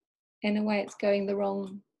 In a way, it's going the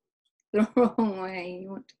wrong way. You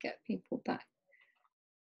want to get people back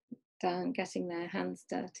down, getting their hands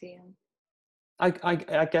dirty.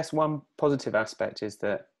 I guess one positive aspect is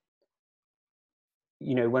that,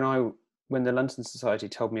 when the London Society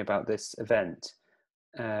told me about this event,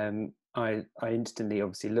 I instantly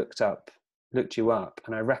obviously looked you up,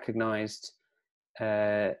 and I recognised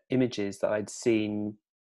images that I'd seen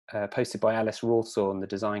posted by Alice Rawsthorne, the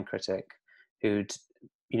design critic, who'd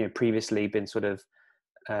previously been sort of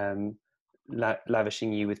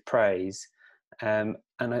lavishing you with praise,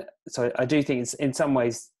 so I do think it's, in some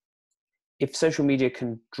ways, if social media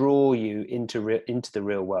can draw you into the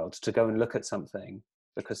real world to go and look at something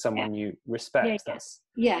because someone you respect, that's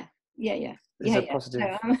a positive.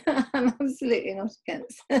 No, I'm absolutely not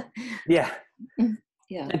against. Yeah.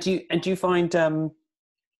 Yeah. And do you find do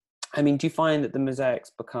you find that the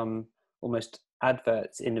mosaics become almost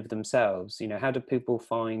adverts in of themselves? How do people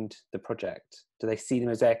find the project? Do they see the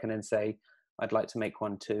mosaic and then say, I'd like to make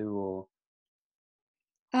one too? Or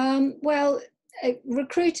well,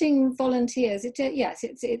 recruiting volunteers,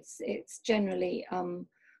 it's generally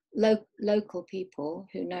local people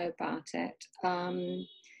who know about it.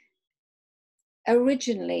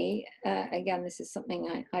 Originally, again, this is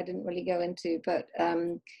something I didn't really go into, but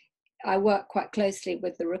I work quite closely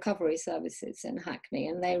with the recovery services in Hackney,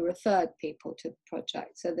 and they referred people to the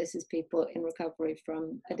project. So this is people in recovery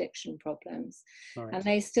from addiction problems. Right. And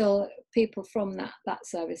they still, people from that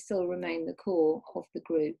service still remain the core of the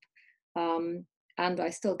group. And I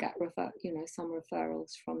still get some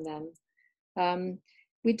referrals from them.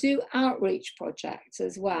 We do outreach projects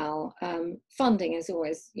as well. Funding is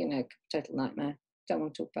always, total nightmare. Don't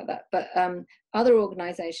want to talk about that. But other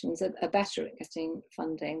organisations are better at getting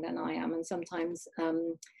funding than I am, and sometimes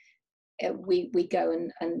we go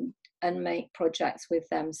and make projects with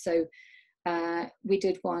them. So we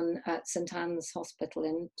did one at St Anne's Hospital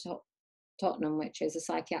in Tottenham, which is a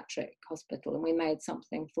psychiatric hospital, and we made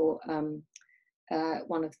something for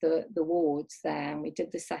one of the wards there, and we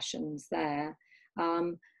did the sessions there.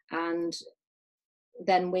 And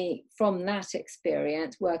then from that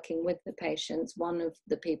experience, working with the patients, one of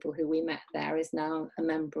the people who we met there is now a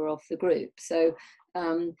member of the group. So,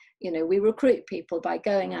 we recruit people by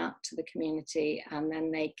going out to the community, and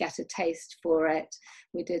then they get a taste for it.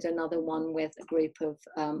 We did another one with a group of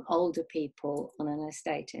older people on an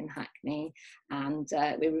estate in Hackney, and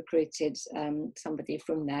we recruited somebody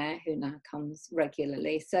from there who now comes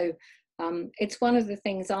regularly. So it's one of the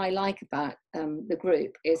things I like about the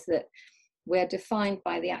group, is that we're defined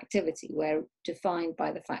by the activity. We're defined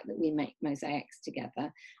by the fact that we make mosaics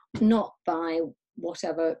together, not by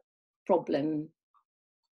whatever problem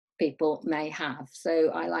people may have. So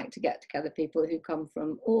I like to get together people who come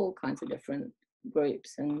from all kinds of different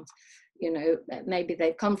groups, and maybe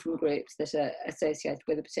they've come from groups that are associated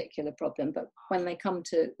with a particular problem, but when they come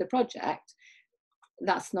to the project,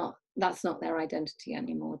 that's not their identity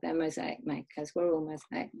anymore. They're mosaic makers. We're all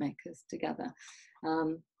mosaic makers together.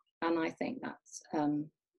 And I think that's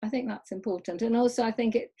important. And also I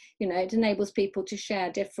think it enables people to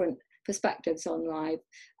share different perspectives on life.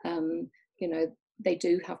 They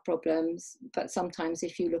do have problems, but sometimes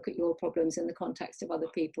if you look at your problems in the context of other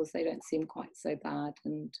people's, they don't seem quite so bad.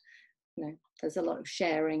 And there's a lot of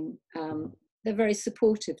sharing. They're very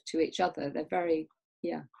supportive to each other. They're very,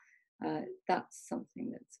 that's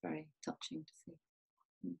something that's very touching to see.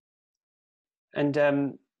 And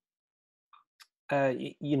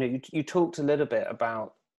you talked a little bit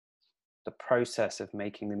about the process of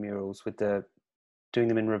making the murals, with doing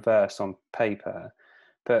them in reverse on paper,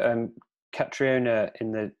 but Catriona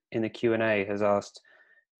in the Q&A has asked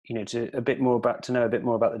to know a bit more about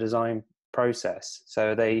the design process.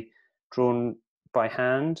 So are they drawn by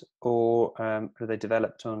hand, or are they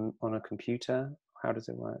developed on a computer? How does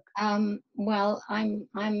it work? Well, I'm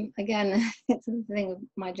again, it's the thing of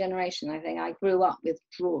my generation. I think I grew up with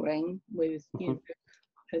drawing, with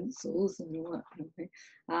pencils and all that kind of thing.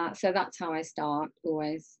 So that's how I start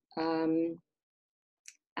always. And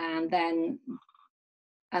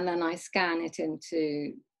then I scan it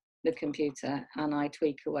into the computer, and I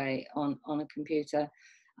tweak away on a computer,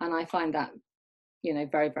 and I find that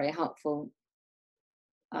very, very helpful.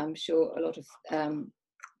 I'm sure a lot of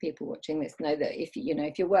people watching this know that if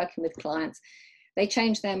you're working with clients, they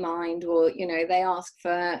change their mind, or they ask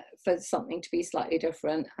for something to be slightly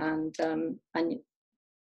different, and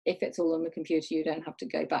if it's all on the computer, you don't have to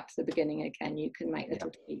go back to the beginning again. You can make little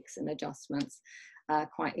tweaks and adjustments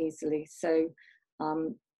quite easily. So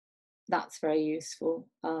that's very useful.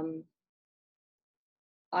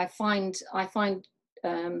 I find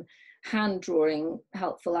hand drawing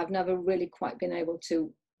helpful. I've never really quite been able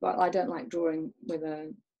to. Well, I don't like drawing with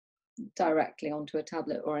directly onto a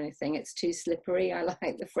tablet or anything. It's too slippery. I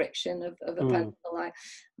like the friction of a pencil. I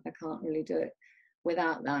can't really do it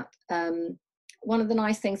without that. One of the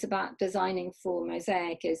nice things about designing for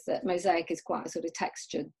mosaic is that mosaic is quite a sort of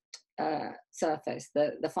textured surface.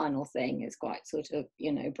 The final thing is quite sort of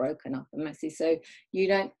broken up and messy, so you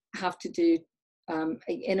don't have to do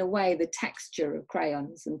in a way the texture of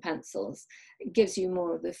crayons and pencils. It gives you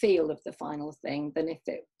more of the feel of the final thing than if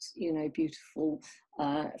it's beautiful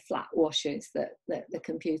flat washes that the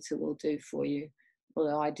computer will do for you.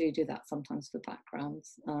 Although I do that sometimes for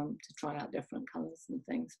backgrounds to try out different colours and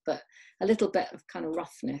things, but a little bit of kind of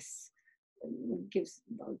roughness gives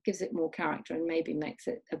it more character, and maybe makes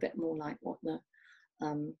it a bit more like what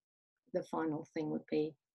the final thing would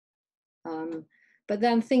be. But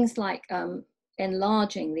then things like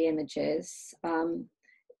enlarging the images,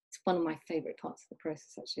 it's one of my favourite parts of the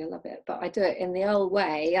process, actually. I love it, but I do it in the old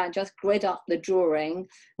way. I just grid up the drawing,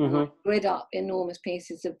 and I grid up enormous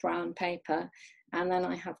pieces of brown paper, and then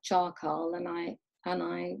I have charcoal, and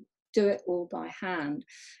I do it all by hand.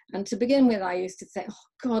 And to begin with, I used to say, oh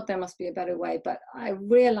God, there must be a better way, but I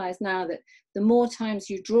realise now that the more times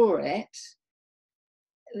you draw it,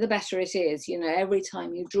 the better it is. You know, every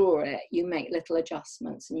time you draw it, you make little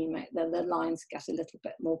adjustments, and you make the lines get a little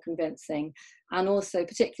bit more convincing. And also,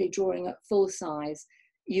 particularly drawing at full size,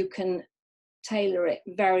 you can tailor it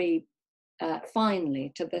very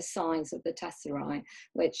finely to the size of the tesserae,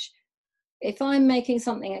 which, if I'm making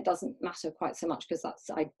something, it doesn't matter quite so much, because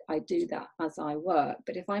I do that as I work.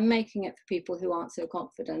 But if I'm making it for people who aren't so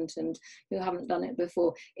confident and who haven't done it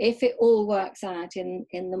before, if it all works out in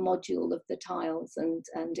the module of the tiles, and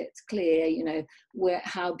it's clear, you know, where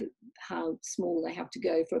how small they have to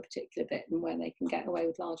go for a particular bit and where they can get away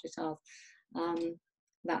with larger tiles,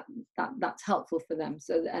 that's helpful for them.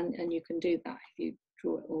 So and you can do that if you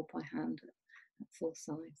draw it all by hand at full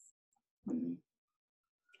size. And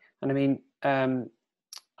I mean,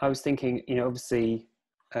 I was thinking, you know, obviously,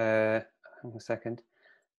 hang on a second.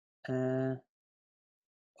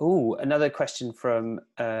 Oh, another question from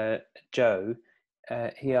Joe.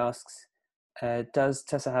 He asks, does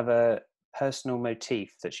Tessa have a personal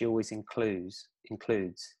motif that she always includes?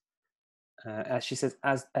 As she says,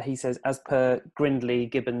 he says, as per Grindley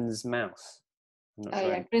Gibbon's mouse.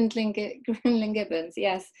 Yeah, Grindley Gibbons,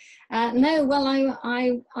 yes. No, well,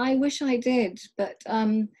 I wish I did, but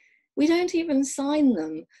we don't even sign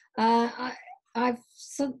them. I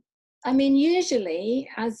mean, usually,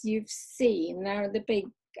 as you've seen, there are the big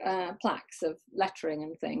plaques of lettering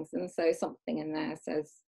and things, and so something in there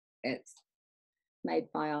says it's made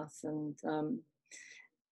by us, and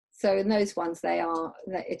so in those ones,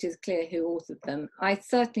 it is clear who authored them. I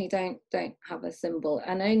certainly don't have a symbol,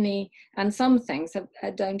 and some things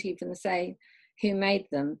don't even say who made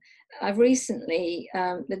them. I've recently,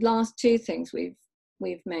 the last two things we've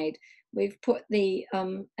made, we've put the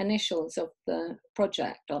initials of the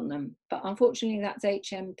project on them, but unfortunately that's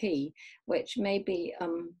HMP, which may be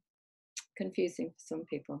confusing for some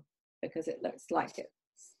people, because it looks like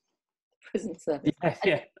it's prison service.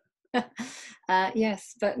 Yeah.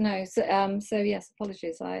 Yes, but no. So yes,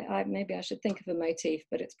 apologies. I maybe I should think of a motif,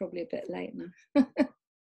 but it's probably a bit late now.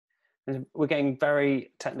 We're getting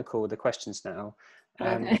very technical with the questions now.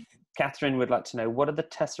 Okay. Catherine would like to know, what are the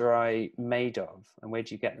tesserae made of, and where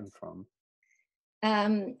do you get them from?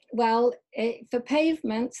 Well, for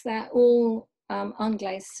pavements, they're all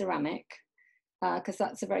unglazed ceramic, because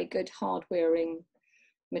that's a very good hard wearing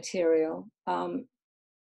material.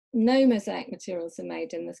 No mosaic materials are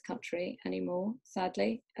made in this country anymore,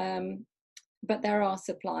 sadly, but there are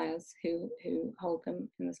suppliers who hold them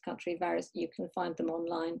in this country. You can find them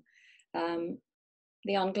online.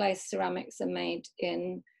 The unglazed ceramics are made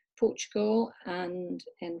in Portugal and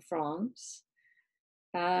in France.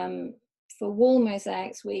 For wall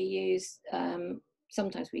mosaics, we use,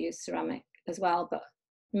 sometimes we use ceramic as well, but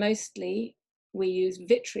mostly we use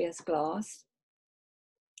vitreous glass,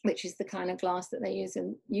 which is the kind of glass that they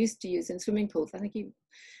used to use in swimming pools. I think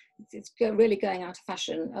it's really going out of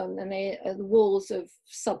fashion. And the walls of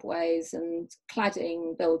subways and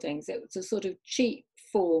cladding buildings, it was a sort of cheap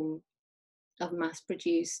form of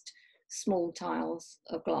mass-produced small tiles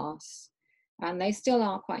of glass. And they still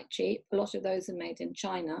are quite cheap. A lot of those are made in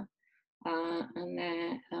China, and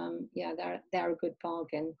they're a good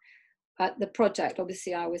bargain. The project,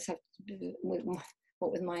 obviously, I always have to,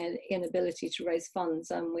 with my inability to raise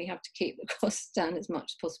funds, we have to keep the costs down as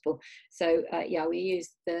much as possible. So we use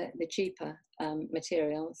the cheaper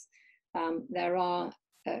materials. There are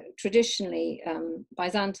traditionally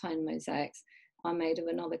Byzantine mosaics are made of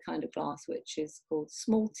another kind of glass, which is called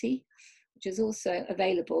smalty, which is also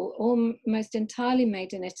available, almost entirely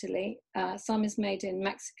made in Italy. Some is made in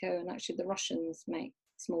Mexico, and actually the Russians make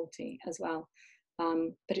smalty as well.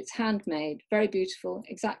 But it's handmade, very beautiful,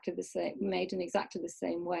 exactly the same, made in exactly the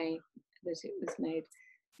same way that it was made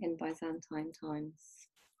in Byzantine times.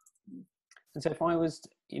 And so if I was,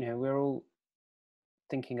 we're all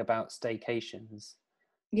thinking about staycations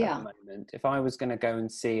at the moment. If I was going to go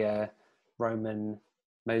and see a Roman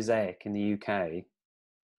mosaic in the UK,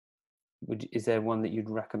 is there one that you'd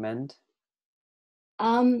recommend?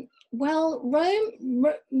 Well,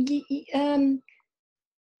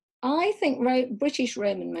 I think British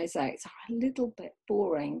Roman mosaics are a little bit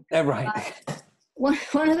boring. Oh, right.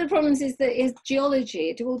 One of the problems is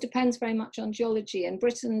geology. It all depends very much on geology, and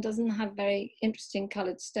Britain doesn't have very interesting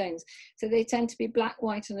coloured stones. So they tend to be black,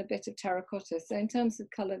 white, and a bit of terracotta. So in terms of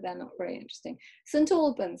colour, they're not very interesting. St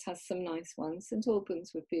Albans has some nice ones. St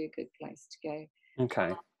Albans would be a good place to go.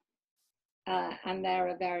 Okay. And there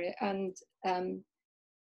are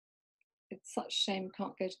it's such a shame we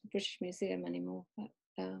can't go to the British Museum anymore, but,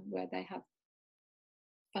 where they have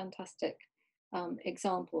fantastic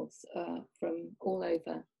examples from all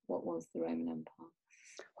over what was the Roman Empire.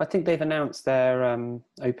 I think they've announced their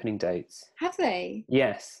opening dates. Have they?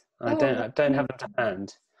 Yes, I Oh, well, don't have them to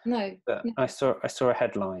hand, no, but no. I saw a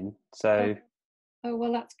headline. Oh, So oh,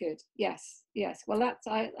 well, that's good. Yes, yes. Well, that's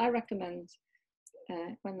I recommend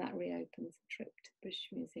when that reopens, a trip to the British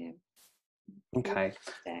Museum. okay.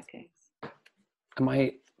 Staircase.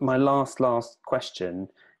 And my last question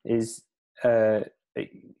is,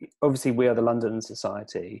 obviously we are the London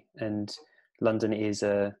Society, and London is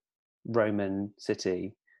a Roman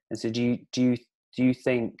city, and so do you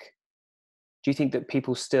think that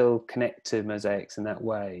people still connect to mosaics in that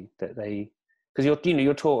way, that they, because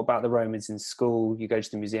you're taught about the Romans in school, you go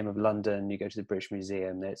to the Museum of London, you go to the British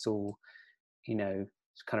Museum, it's all,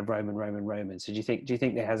 it's kind of Roman. So do you think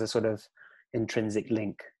there has a sort of intrinsic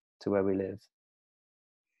link to where we live?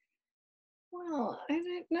 Well, I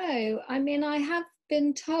don't know. I mean, I have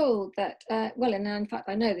been told that, well, and in fact,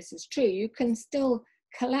 I know this is true, you can still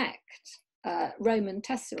collect Roman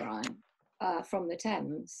tesserae from the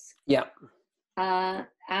Thames. Yeah.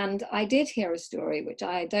 And I did hear a story, which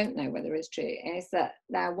I don't know whether it's true, is that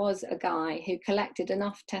there was a guy who collected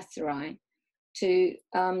enough tesserae to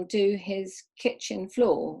do his kitchen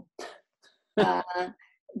floor, but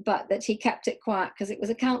that he kept it quiet because it was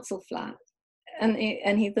a council flat. And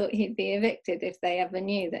he thought he'd be evicted if they ever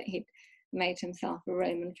knew that he'd made himself a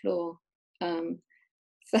Roman floor.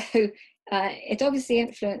 So it obviously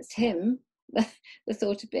influenced him, the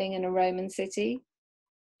thought of being in a Roman city.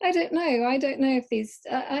 I don't know if these.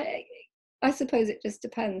 I suppose it just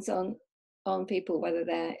depends on people whether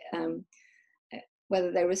they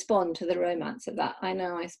respond to the romance of that. I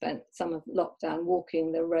know I spent some of lockdown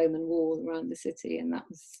walking the Roman wall around the city, and that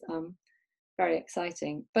was very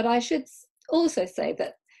exciting. But I should also say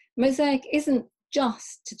that mosaic isn't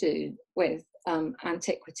just to do with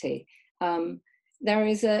antiquity. There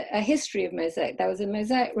is a history of mosaic. There was a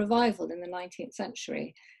mosaic revival in the 19th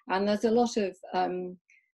century, and there's a lot of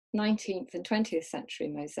 19th and 20th century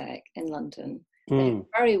mosaic in London that is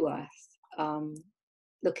very worth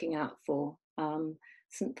looking out for.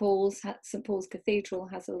 St Paul's Cathedral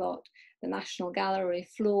has a lot. The National Gallery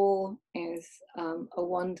floor is a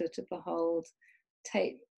wonder to behold.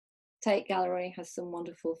 Tate Gallery has some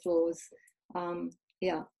wonderful floors.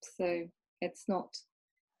 Yeah, so it's not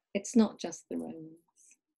just the Romans.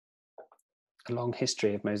 A long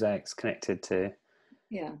history of mosaics connected to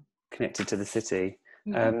the city.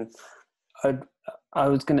 I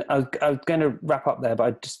was going to wrap up there, but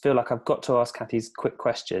I just feel like I've got to ask Kathy's quick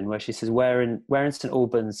question, where she says, "Where in St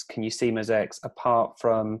Albans can you see mosaics apart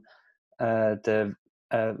from the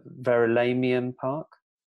Verulamium Park?"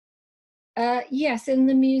 Yes, in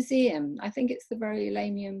the museum. I think it's the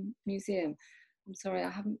Verulamium Museum. I'm sorry, I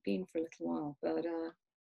haven't been for a little while, but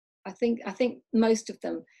I think most of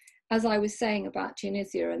them, as I was saying about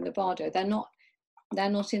Tunisia and the Bardo, they're not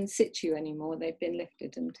in situ anymore. They've been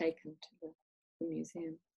lifted and taken to the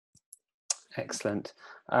museum. Excellent.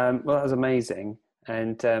 Well, that was amazing.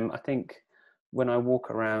 And I think when I walk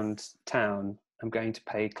around town, I'm going to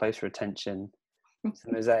pay closer attention to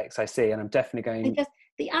the mosaics I see, and I'm definitely going. Because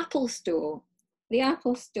the Apple Store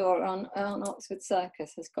on Oxford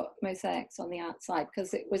Circus has got mosaics on the outside,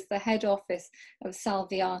 because it was the head office of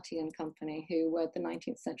Salviati and Company, who were the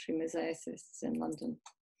 19th century mosaicists in London.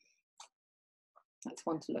 That's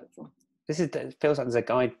one to look for. It feels like there's a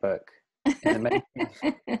guidebook in the making.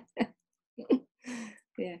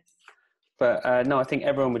 Yes. But no, I think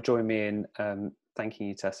everyone would join me in thanking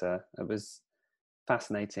you, Tessa. It was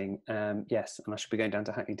fascinating. Yes, and I should be going down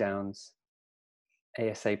to Hackney Downs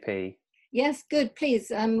ASAP. Yes, good, please.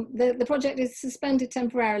 The project is suspended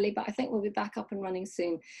temporarily, but I think we'll be back up and running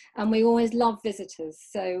soon. And we always love visitors.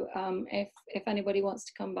 So if anybody wants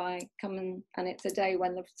to come by, and it's a day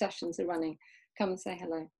when the sessions are running, come and say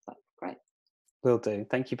hello. That's great. Will do.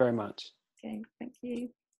 Thank you very much. Okay, thank you.